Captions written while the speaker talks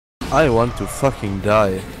I want to fucking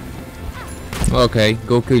die. Okay,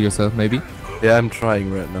 go kill yourself, maybe. Yeah, I'm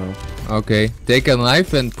trying right now. Okay, take a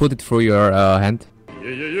knife and put it through your hand.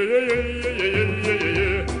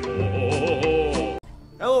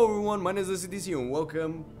 Hello everyone, my name is CTC and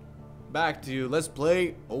welcome back to Let's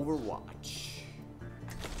Play Overwatch.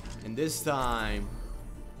 And this time,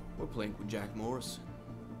 we're playing with Jack Morrison.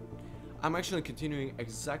 I'm actually continuing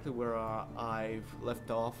exactly where I've left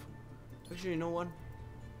off. Actually, you know what?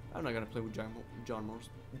 I'm not gonna play with Jack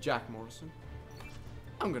Morrison.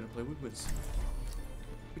 I'm gonna play with Winston.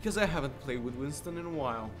 Because I haven't played with Winston in a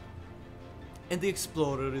while. And the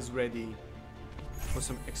Explorer is ready for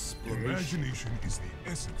some exploration. Imagination is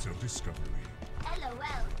the essence of discovery.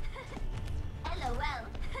 LOL. LOL.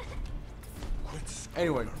 Let's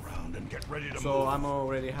Anyway, around and get ready to so move. I'm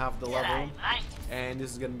already half the level. And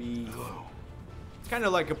this is gonna be kind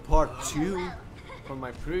of like a part 2 from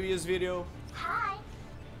my previous video. Hi.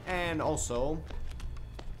 And also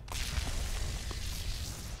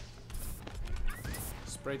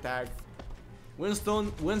spray tag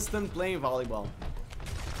Winston playing volleyball.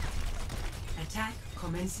 Attack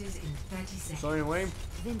commences in 30 seconds. So anyway,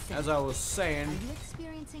 Vincent, as I was are saying, you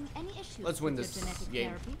experiencing any issues let's win with this your genetic game.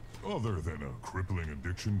 therapy? Other than a crippling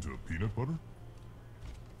addiction to peanut butter?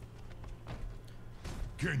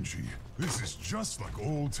 Genji, this is just like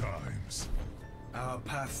old times. Our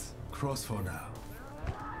paths cross for now.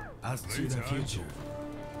 As to Later, the future,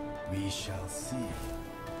 we shall see.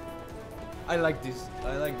 I like this.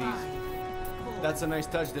 I like these. That's a nice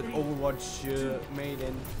touch that Overwatch made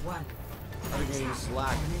and One. other games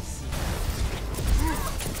lack.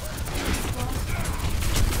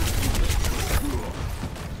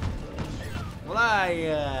 Well,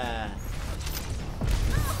 I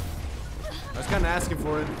was kind of asking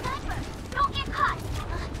for it. Don't get caught.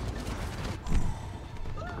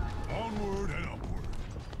 Onward and upward.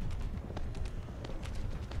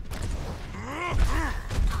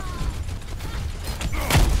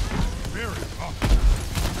 Very up.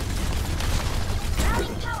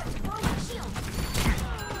 Rally power. Forward shield.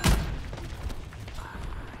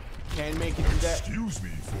 Can't make it to that. Excuse me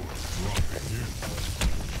for dropping in.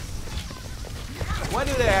 Why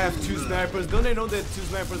do they have 2 snipers? Don't they know that 2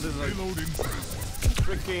 snipers is like Reload in place.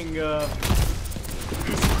 freaking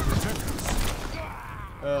This will protect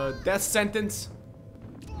us. death sentence?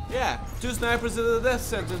 Yeah, 2 snipers is a death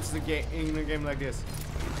sentence in a game like this.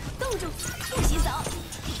 冻住，不洗澡。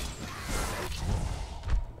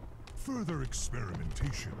 Further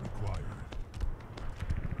experimentation required.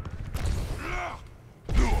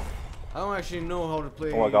 I don't actually know how to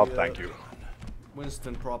play Oh my god, thank you.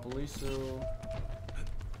 Winston properly, so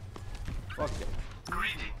fuck it.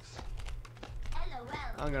 LOL.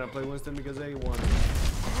 I'm gonna play Winston because they won.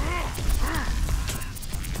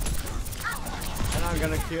 And I'm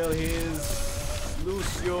gonna kill his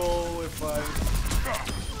Lucio if I...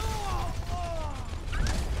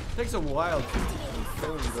 Takes a while to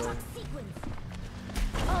kill him though. Sequence.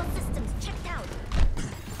 All systems checked out.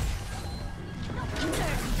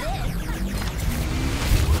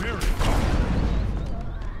 Very up.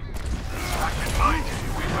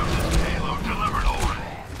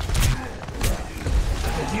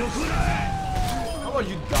 How about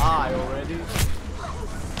you die already?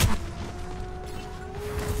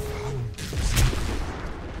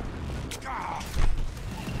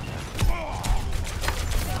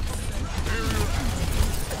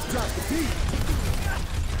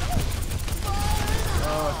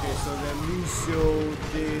 Okay, so then Lucio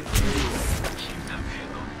did this.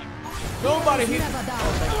 Nobody hit.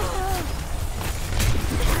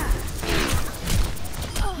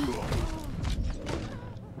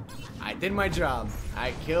 I did my job.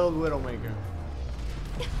 I killed Widowmaker.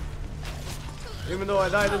 Even though I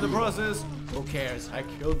died in the process, who cares? I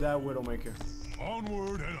killed that Widowmaker.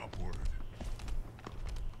 Onward and upward.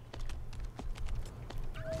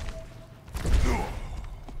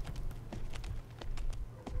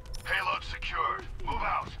 Payload secured. Move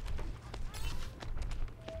out.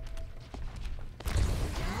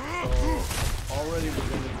 So already we're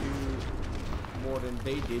gonna do more than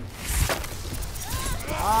they did.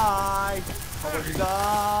 Hi! How about you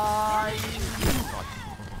die?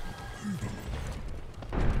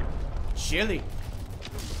 Chili.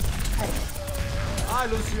 Hi,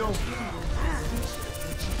 Lucio.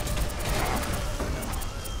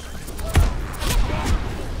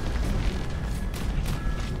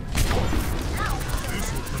 This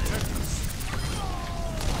will protect us.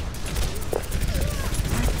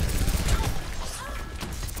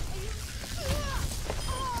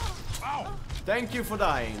 Ow! Thank you for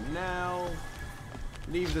dying. Now,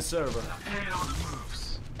 leave the server. Payload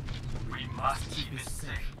moves. We must keep it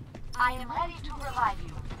safe. I am ready to revive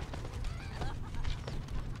you.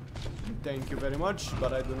 Thank you very much,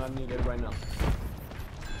 but I do not need it right now.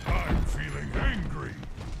 I'm feeling angry.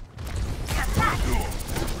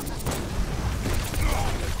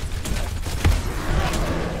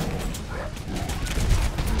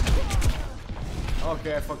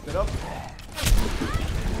 Okay, I fucked it up.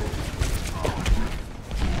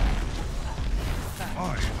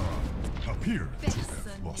 I appear to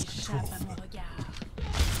have lost control.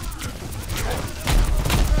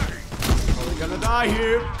 Oh, we're gonna die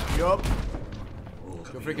here. Yup.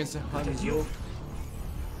 Go freaking Hanzo.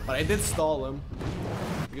 But I did stall him.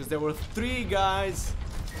 Because there were 3 guys.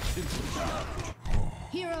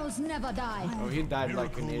 Heroes never die. Oh, he died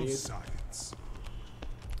like an Miracle of idiot. science.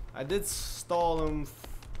 I did stall him.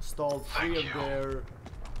 Stalled 3 of their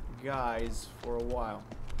guys for a while.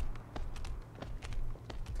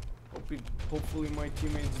 Hopefully my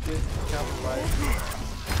teammates did capitalize.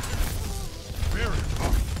 Very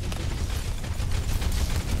tough.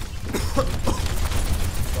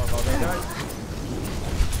 Sorry about that, guys.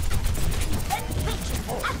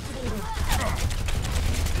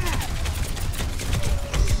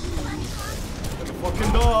 Gonna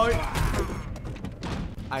fucking die.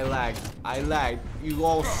 I lagged. You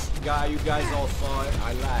guys all saw it.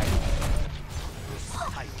 I lagged.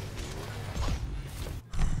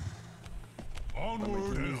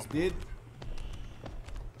 Onward and These up. did.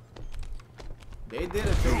 They did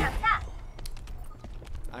it too.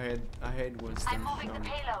 I had Winston. I'm moving the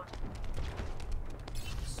payload.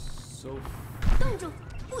 So 冻住，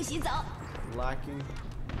不许走。 lacking.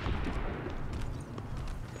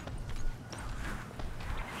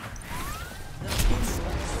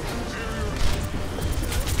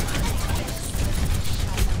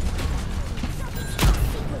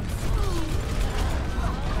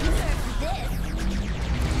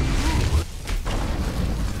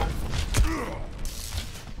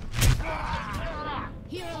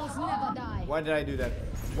 Heroes never die. Why did I do that?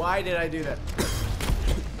 Why did I do that?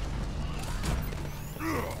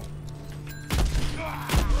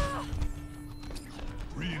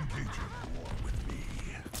 Re-engaging war with me.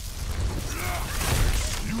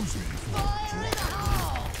 Excuse me for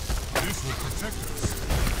this will protect us.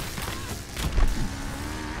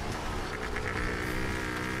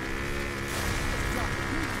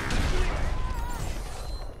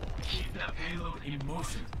 Keep that payload in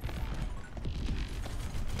motion.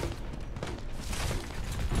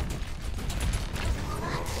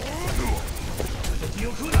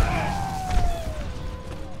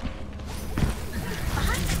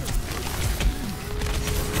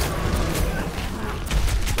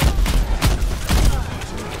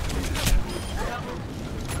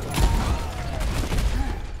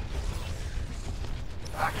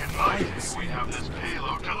 Back in mind, we have this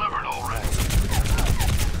payload delivered already.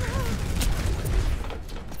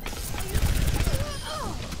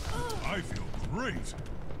 I feel great.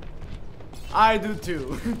 I do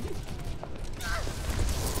too.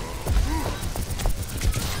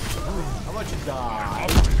 How about you die?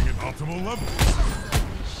 Operating at optimal levels.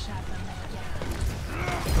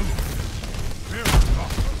 Very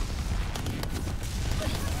tough.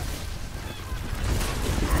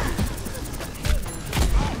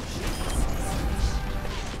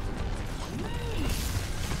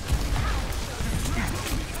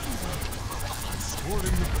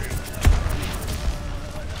 Sporting the pin.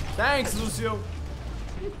 Thanks, Lucio.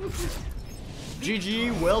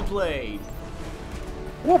 GG, well played.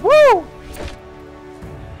 Woohoo!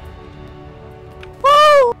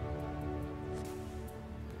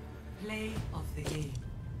 Play of the game.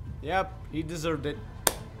 Yep, he deserved it.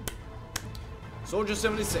 Soldier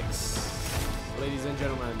 76, ladies and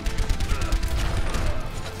gentlemen.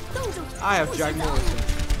 冻住， I have 不许 Jack 走。 Morrison,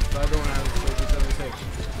 but I don't have Soldier 76.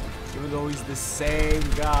 Even though he's the same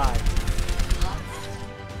guy.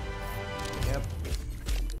 Yep.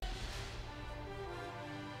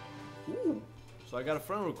 Ooh, so I got a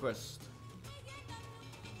friend request.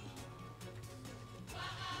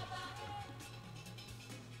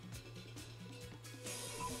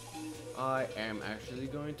 I am actually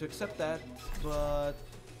going to accept that, but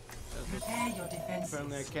Prepare your defenses.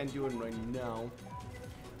 apparently I can't do it right now.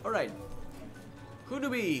 Alright. Who to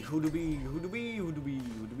be? Who to be? Who to be? Who to be?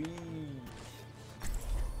 Who to be?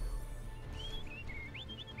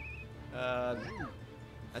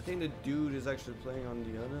 I think the dude is actually playing on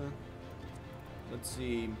the other. Let's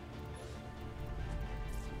see.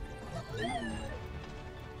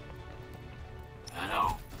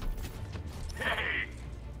 Hello. Hey.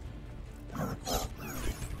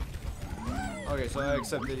 Okay, so I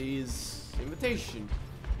accepted his invitation.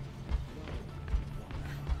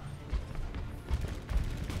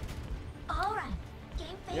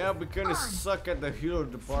 Yeah, we kinda suck at the healer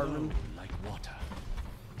department. Like water.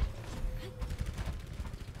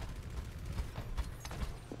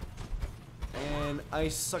 And I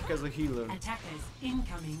suck as a healer. Attackers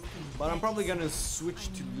incoming. But I'm probably gonna switch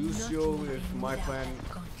to Lucio if my plan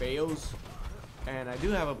fails. And I do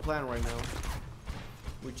have a plan right now,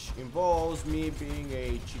 which involves me being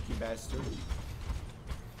a cheeky bastard.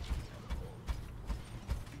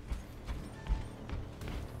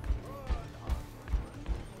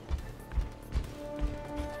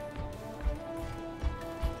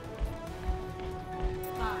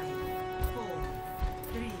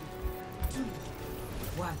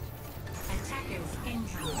 Attackers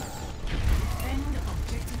incoming. Defend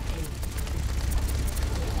objective A.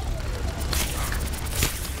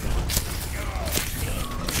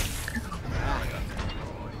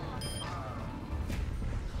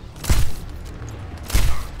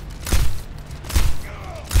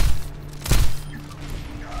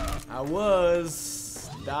 I was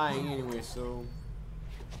dying anyway, so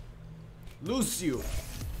Lucio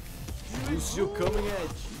coming at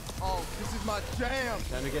you. Oh, this is my jam.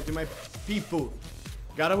 Time to get to my people.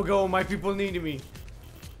 Gotta go, my people need me.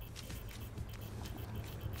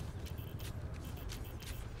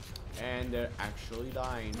 And they're actually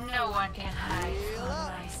dying. No one can hide from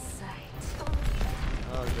my sight.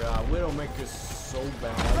 Oh god, Widowmaker is so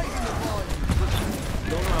bad.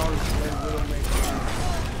 Don't know how to play Widowmaker.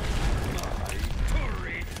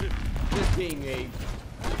 Just being a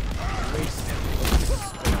waste.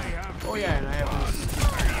 Oh yeah, and I have this.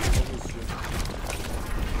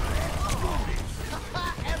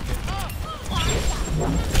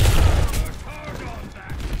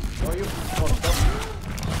 Oh, you fucked up.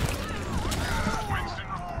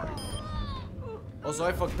 Also,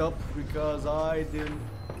 I fucked up because I didn't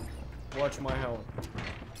watch my health.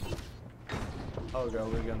 Oh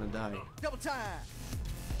god, we're gonna die. Double time.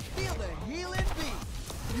 Feel the healing beat.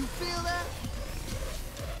 You feel that?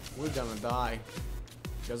 We're gonna die.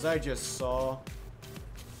 Because I just saw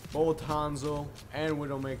both Hanzo and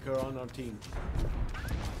Widowmaker on our team.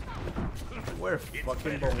 We're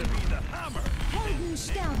fucking boned. Helden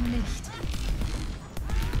sterben nicht.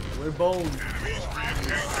 We're boned.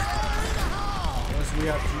 Unless we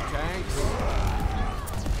have 2 tanks.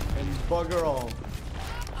 And bugger all.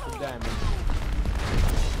 The damage.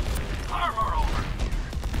 Armor over.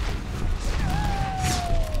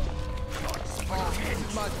 Oh, this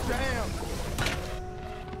is my jam.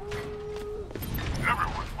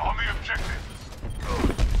 Everyone on the objective.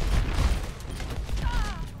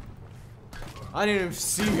 I didn't even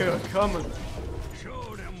see her coming.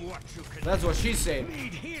 Show them what you can. That's what she said.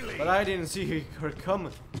 Need healing. But I didn't see her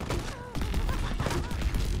coming.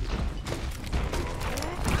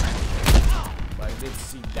 But I did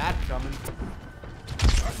see that coming.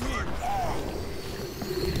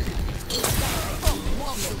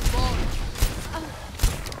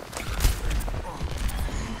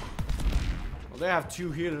 Well, they have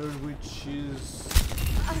 2 healers, which is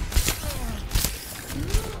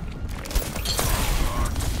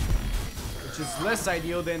less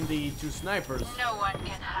ideal than the 2 snipers. No one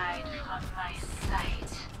can hide from my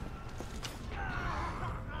sight.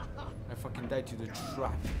 I fucking died to the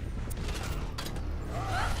trap.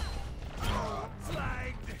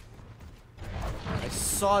 I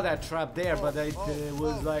saw that trap there, but I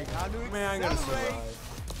was like, man, I'm gonna survive.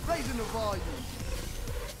 Raising the volume.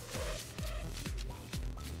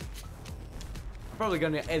 Probably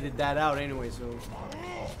gonna edit that out anyway, so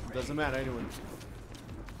it doesn't matter anyway.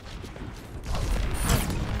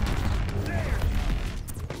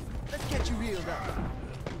 Let's get you healed up.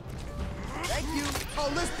 Thank you. Oh,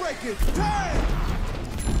 let's break it. Damn!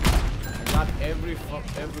 I got every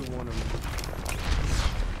one of them.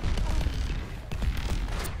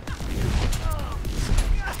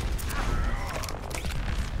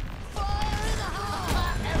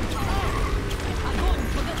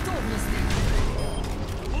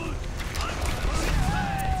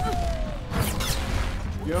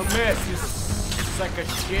 You're a mess, you sack of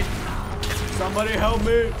shit. Somebody help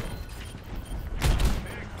me.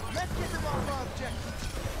 Let's get them off our objective.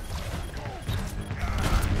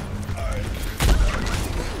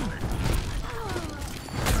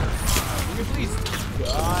 Can you please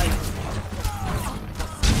die?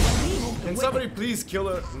 Can somebody please kill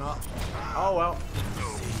her? No. Oh well.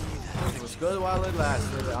 It was good while it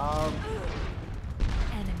lasted. Enemy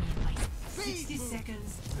by 60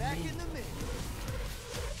 seconds. Back in the mix.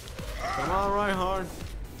 Come on, Reinhardt.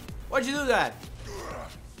 Why'd you do that?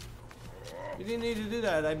 You didn't need to do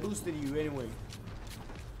that. I boosted you anyway.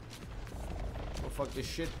 Oh fuck this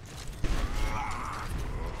shit. Oh,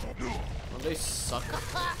 they suck.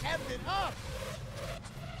 F it up.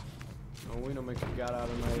 Oh, Widowmaker got out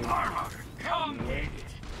of my way.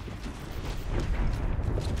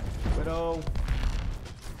 Widow.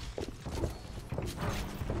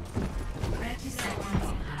 30 seconds.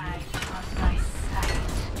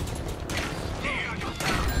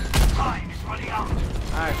 Time is running out.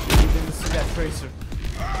 I actually didn't see that tracer.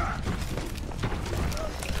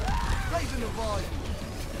 Raising the volume.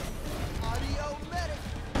 Audio medic.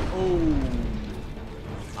 Oh,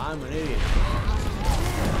 I'm an idiot.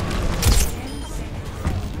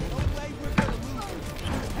 No way we're gonna lose.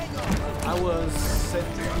 Hang on. I was set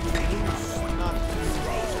to lose, not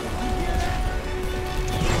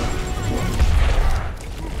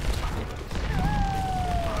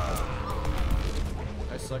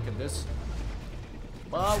I suck at this.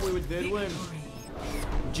 But we did win.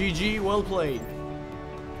 GG, well played.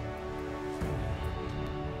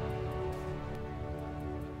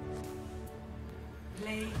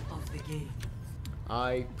 Play of the game.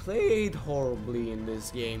 I played horribly in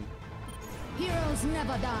this game. Heroes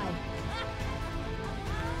never die.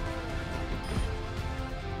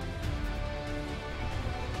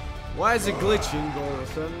 Why is it glitching all of a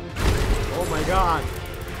sudden? Oh my god.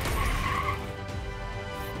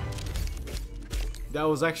 That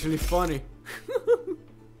was actually funny.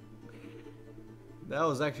 That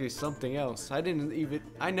was actually something else. I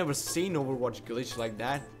never seen Overwatch glitch like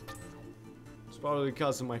that. It's probably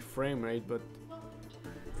because of my frame rate, but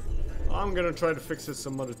I'm gonna try to fix it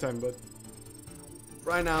some other time, but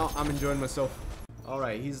right now I'm enjoying myself.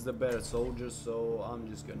 Alright, he's the better soldier, so I'm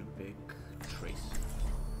just gonna pick Trace.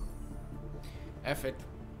 F it.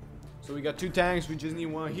 So we got 2 tanks, we just need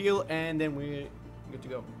 1 heal, and then we're good to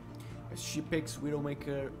go. If she picks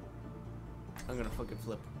Widowmaker, I'm gonna fucking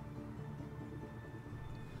flip.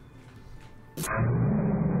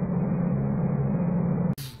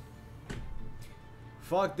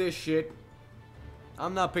 Fuck this shit.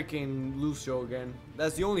 I'm not picking Lucio again.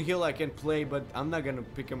 That's the only heal I can play, but I'm not gonna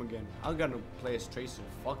pick him again. I'm gonna play as Tracer.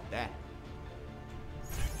 Fuck that.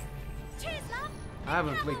 I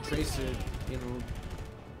haven't played Tracer in...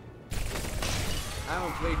 I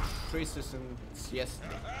haven't played Tracer since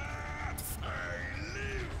yesterday.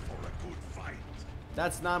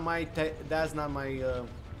 That's not my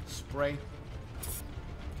spray.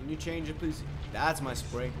 Can you change it, please? That's my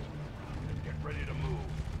spray. Get ready to move.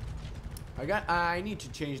 I need to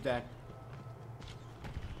change that.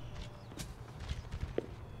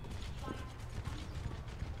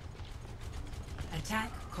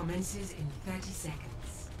 Attack commences in 30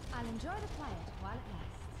 seconds. I'll enjoy the quiet while it lasts.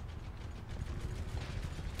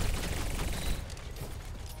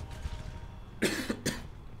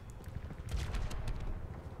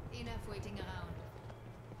 Enough waiting around.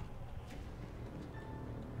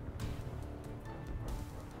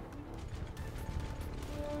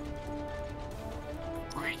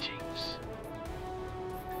 Greetings.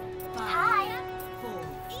 5, 4,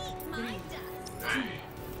 Eat my 3, dust.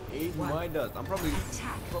 Eat One. my dust. I'm probably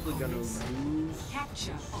gonna lose.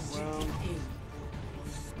 capture Round. objective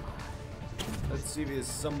Let's see if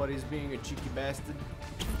somebody's being a cheeky bastard.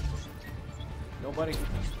 Nobody?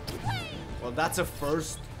 Well, that's a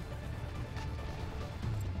first.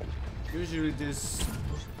 Usually this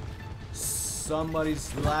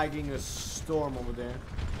somebody's lagging a storm over there.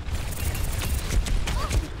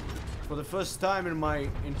 For the first time in my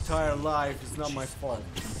entire life, it's not my fault.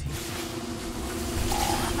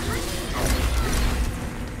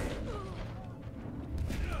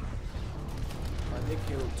 I did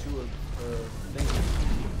kill 2 of her things.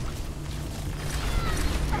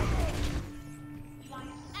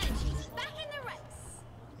 And she's back in the race.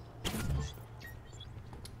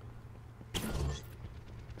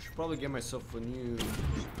 Should probably get myself a new.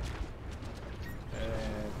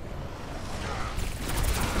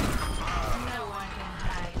 No one can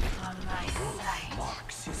hide on my sight.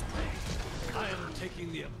 Marks his prey. I am taking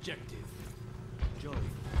the objective. Joy.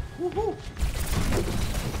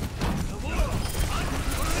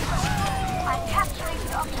 I'm capturing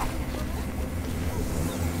the objective.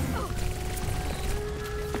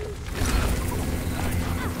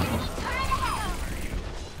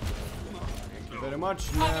 Thank you very much.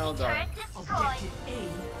 Now done. objective A.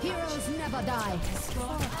 Heroes never die.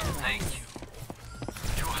 Thank you.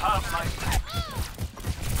 You have my thanks.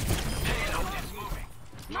 Payload is moving.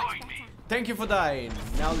 Join me. Thank you for dying.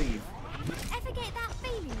 Now leave. Ever get that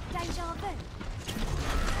feeling of deja vu?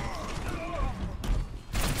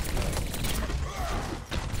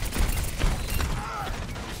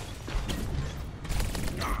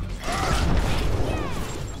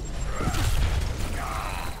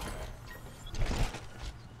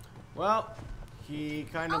 Well, he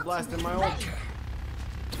kind of blasted my ult.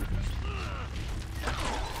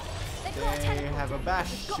 They've got They have a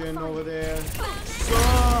bastion over there.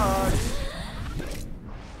 Sucks.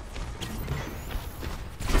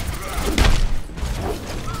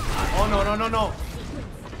 Oh no no no no!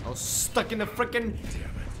 I was stuck in the freaking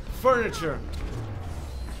furniture.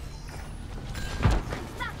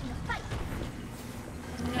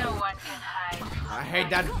 No one can hide. I hate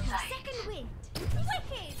that. Second wind.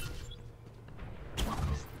 Wicked.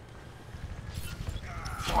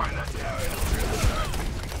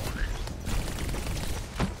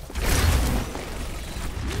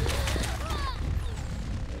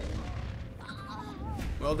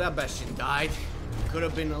 Well, that bastion died. Could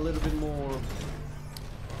have been a little bit more.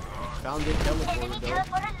 Found it teleported though.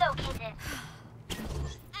 Teleporter located.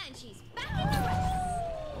 And she's back in the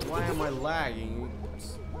race. Why am I lagging?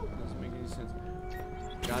 Doesn't make any sense.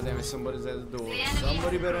 God damn it, somebody's at the door.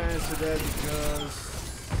 Somebody better answer that because.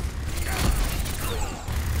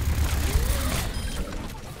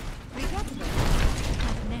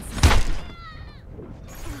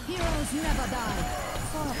 Heroes never die.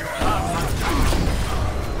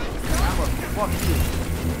 Fuck you.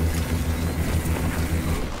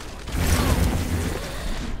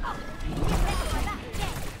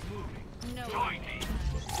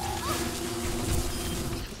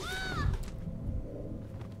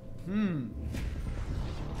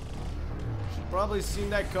 Should probably seen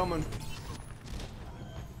that coming.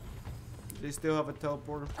 They still have a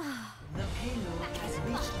teleporter. The payload has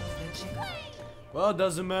reached the checkpoint. Well, it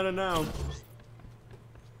doesn't matter now.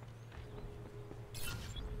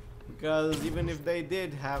 Because even if they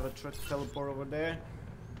did have a teleport over there,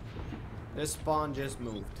 the spawn just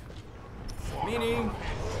moved. Meaning,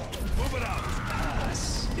 Move it out.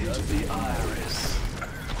 Pass into the iris.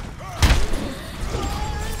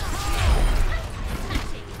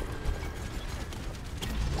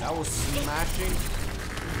 that was smashing.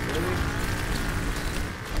 Really?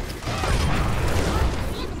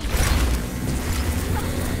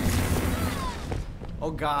 Oh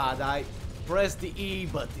god, I pressed the E,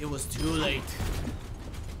 but it was too late.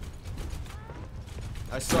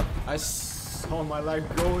 I saw my life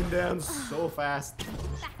going down so fast.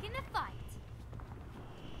 Back in the fight.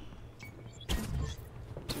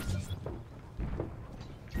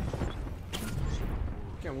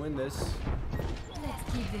 Can win this. Let's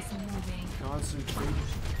keep this moving. Concentrate.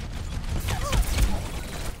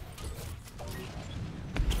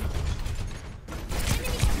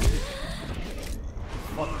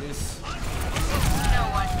 Fuck this. No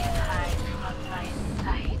one can hide from my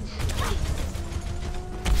sight.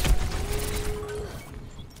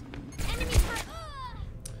 Enemy turret.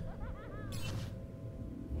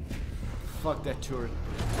 Fuck that turret.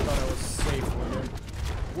 I thought I was safe with him.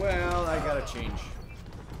 Well, I gotta change.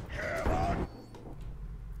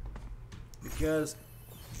 Because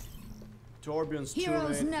Torbjorn's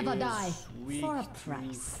Heroes turret never is die weak for a to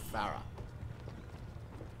price. Farah.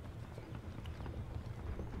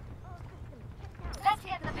 Let's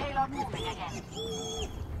get the payload moving again.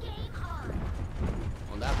 Game on.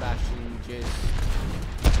 On that bastion, just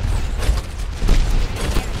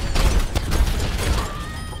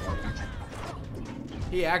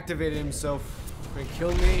he activated himself and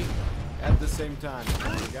killed me at the same time.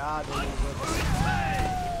 God,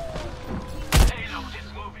 Payload is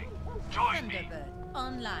moving. Join me. Thunderbird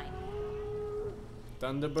online.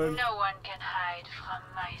 Thunderbird. No one can hide from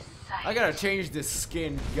my sight. I gotta change this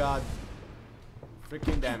skin. God,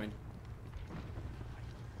 freaking damn it.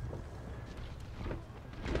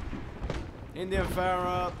 Indian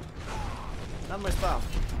Farah. Not my style.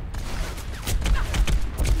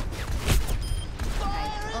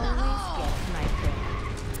 Always get my prey.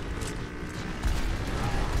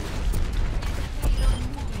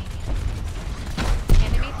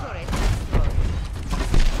 Enemy turret destroyed.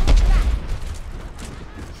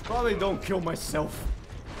 Probably don't kill myself.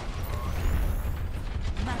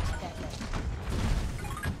 Much better.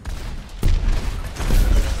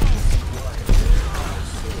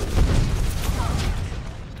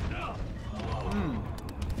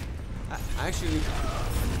 I actually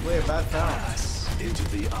play a bad town. Pass into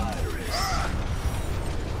the iris.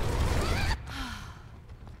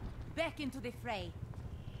 Back into the fray.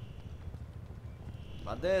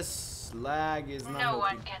 But this lag is not No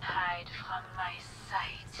one helping. can hide from my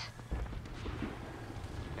sight.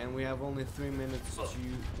 And we have only 3 minutes to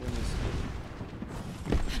win this game.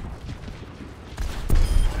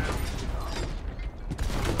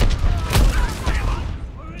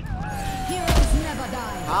 Heroes never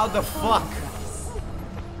die. How the fuck?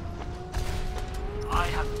 I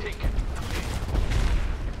have taken the lead.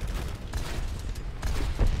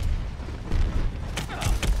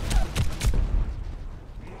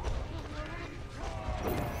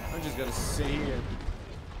 I'm just gonna sit here.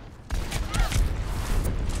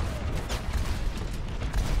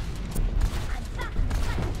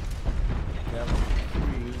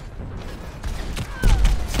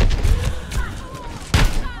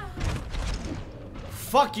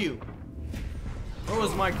 Fuck you! Where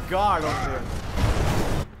was my guard up there?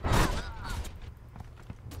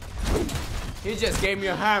 He just gave me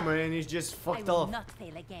a hammer and he's just fucked I will off. not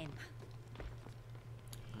fail again.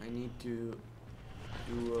 I need to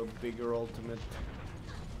do a bigger ultimate.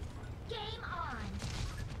 Game on.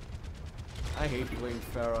 I hate playing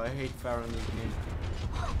Pharah. I hate Pharah in this game.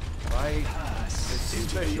 Why?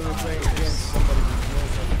 Especially when playing against somebody who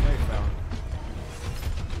knows how to play Pharah.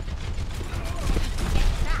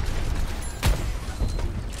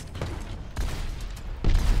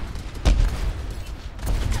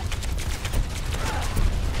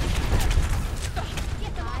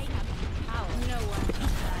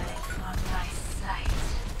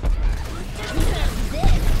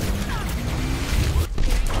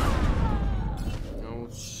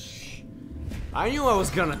 I knew I was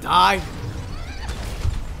gonna die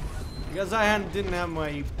because didn't have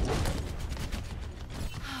my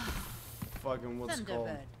fucking what's it called,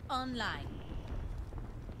 Online.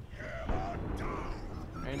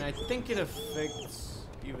 and I think it affects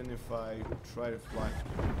even if I try to fly.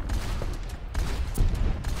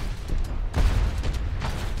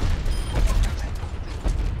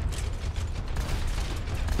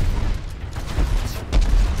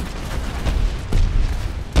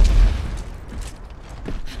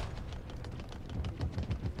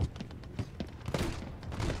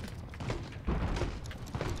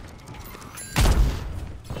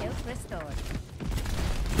 Restored.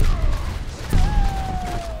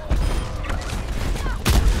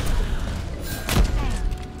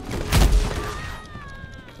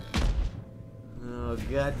 Oh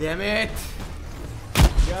god damn it!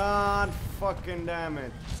 God fucking damn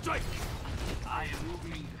it! Strike! I am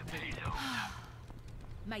moving the payload.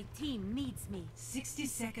 My team needs me. 60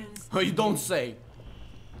 seconds. Oh, you don't say.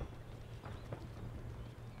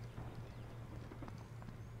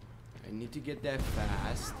 I need to get that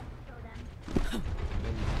fast.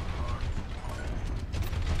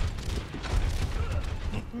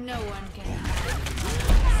 No one can.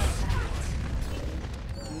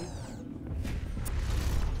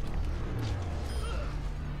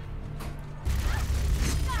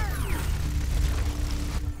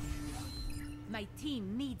 My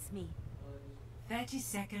team needs me. 30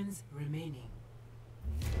 seconds remaining.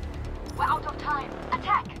 We're out of time.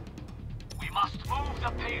 Attack! We must move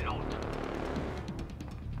the payload.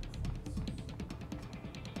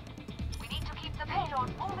 We need to keep the payload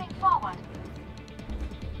moving forward.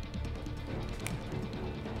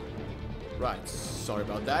 Right, sorry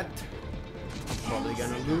about that. Probably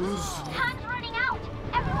gonna lose. Time's running out.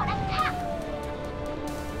 Everyone attack!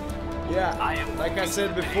 Yeah, like I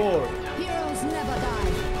said before. Heroes never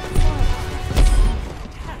die.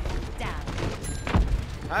 Down.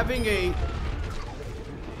 Having a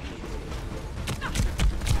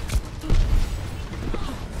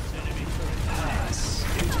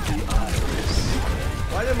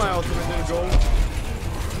why did my ultimate didn't go?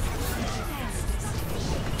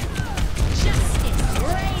 Justice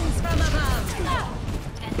reigns from above.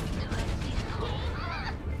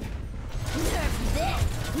 Nerf this.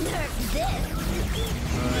 Nerf this.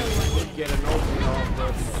 I did get an ultimate off,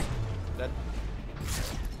 but that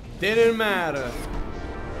didn't matter.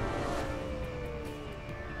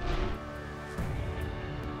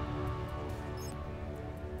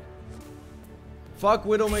 Fuck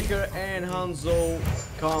Widowmaker and Hanzo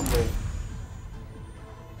combo.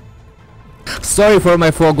 Sorry for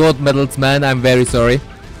my 4 gold medals, man. I'm very sorry.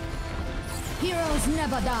 Heroes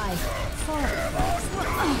never die.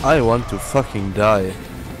 I want to fucking die.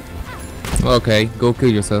 Okay, go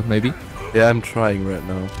kill yourself, maybe. Yeah, I'm trying right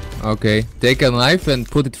now. Okay, take a knife and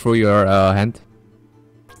put it through your hand.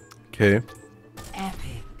 Okay.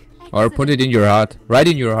 Epic. Or put it in your heart. Right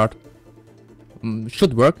in your heart.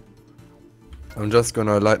 Should work. I'm just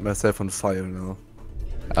gonna light myself on fire now.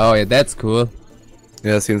 Oh yeah, that's cool.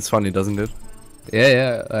 Yeah, seems funny, doesn't it?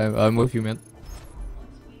 Yeah, I'm with you, man.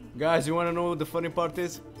 Guys, you wanna know what the funny part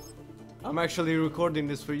is? I'm actually recording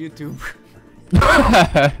this for YouTube.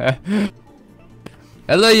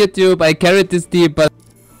 Hello YouTube, I carried this team, but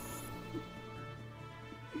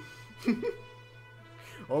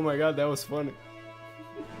Oh my god, that was funny.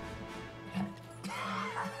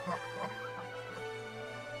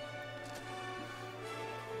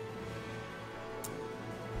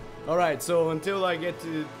 Alright, so until I get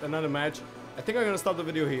to another match, I think I'm gonna stop the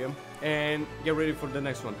video here and get ready for the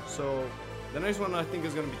next one. So the next one I think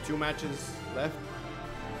is gonna be 2 matches left.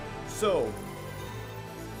 So,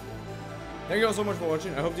 thank you all so much for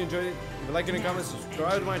watching. I hope you enjoyed it. If you liked it in the comments,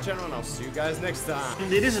 subscribe to my channel, and I'll see you guys next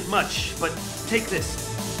time. It isn't much, but take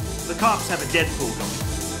this. The cops have a Deadpool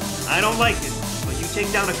going. I don't like it, but you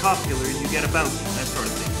take down a cop killer and you get a bounty, that sort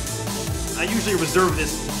of thing. I usually reserve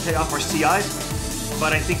this to pay off our CIs,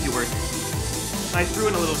 but I think you earned it. I threw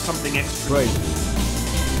in a little something extra. Right.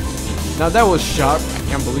 Now that was sharp. I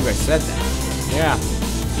can't believe I said that. Yeah.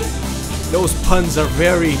 Those puns are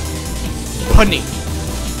very punny.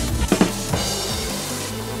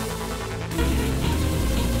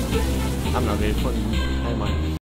 I'm not very funny. Never mind.